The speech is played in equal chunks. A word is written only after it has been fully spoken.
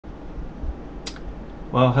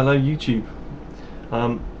Well, hello YouTube.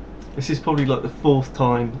 This is probably like the fourth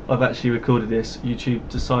time I've actually recorded this. YouTube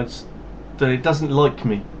decides that it doesn't like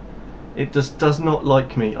me. It just does not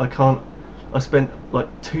like me. I spent like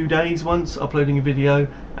 2 days once uploading a video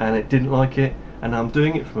and it didn't like it, and I'm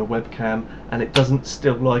doing it from a webcam and it doesn't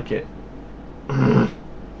still like it.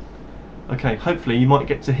 Okay, hopefully you might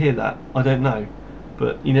get to hear that. I don't know,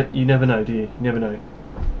 but you never know, do you? You never know.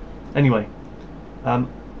 Anyway,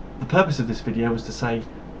 the purpose of this video was to say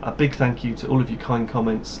a big thank you to all of you kind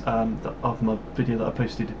comments of my video that I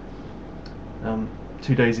posted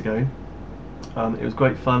 2 days ago. It was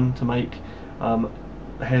great fun to make.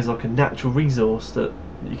 Hair's like a natural resource that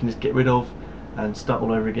you can just get rid of and start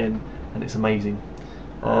all over again, and it's amazing.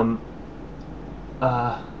 I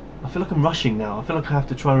feel like I'm rushing now. I feel like I have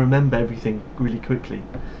to try and remember everything really quickly.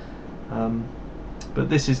 But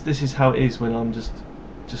this is how it is when I'm just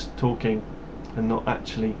talking and not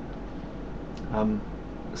actually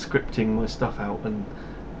scripting my stuff out. And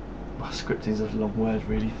well, scripting is a long word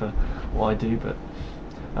really for what I do, but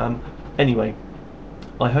anyway,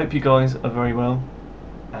 I hope you guys are very well,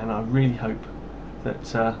 and I really hope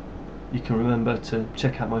that you can remember to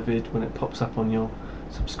check out my vid when it pops up on your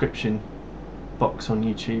subscription box on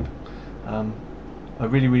YouTube. I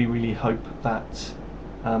really hope that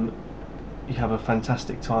you have a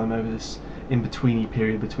fantastic time over this in-betweeny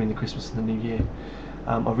period between the Christmas and the New Year.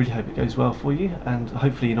 I really hope it goes well for you, and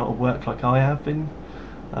hopefully you're not at work like I have been.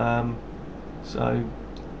 So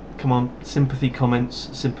come on, sympathy comments,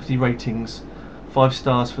 sympathy ratings, 5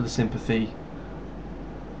 stars for the sympathy,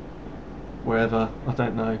 wherever, I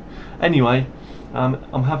don't know. Anyway,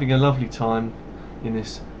 I'm having a lovely time in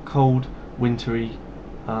this cold, wintry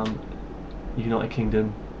United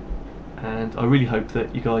Kingdom, and I really hope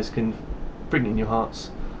that you guys can bring it in your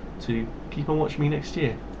hearts to keep on watching me next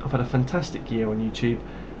year. I've had a fantastic year on YouTube,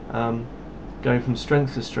 going from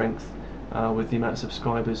strength to strength with the amount of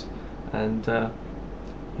subscribers, and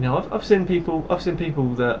you know, I've seen people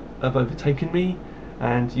that have overtaken me,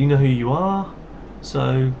 and you know who you are.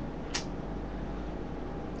 So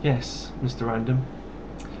yes, Mr. Random.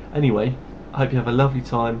 Anyway, I hope you have a lovely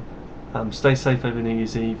time. Stay safe over New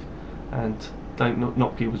Year's Eve, and don't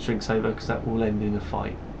knock people's drinks over, because that will end in a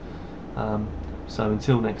fight. So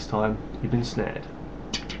until next time, you've been snared.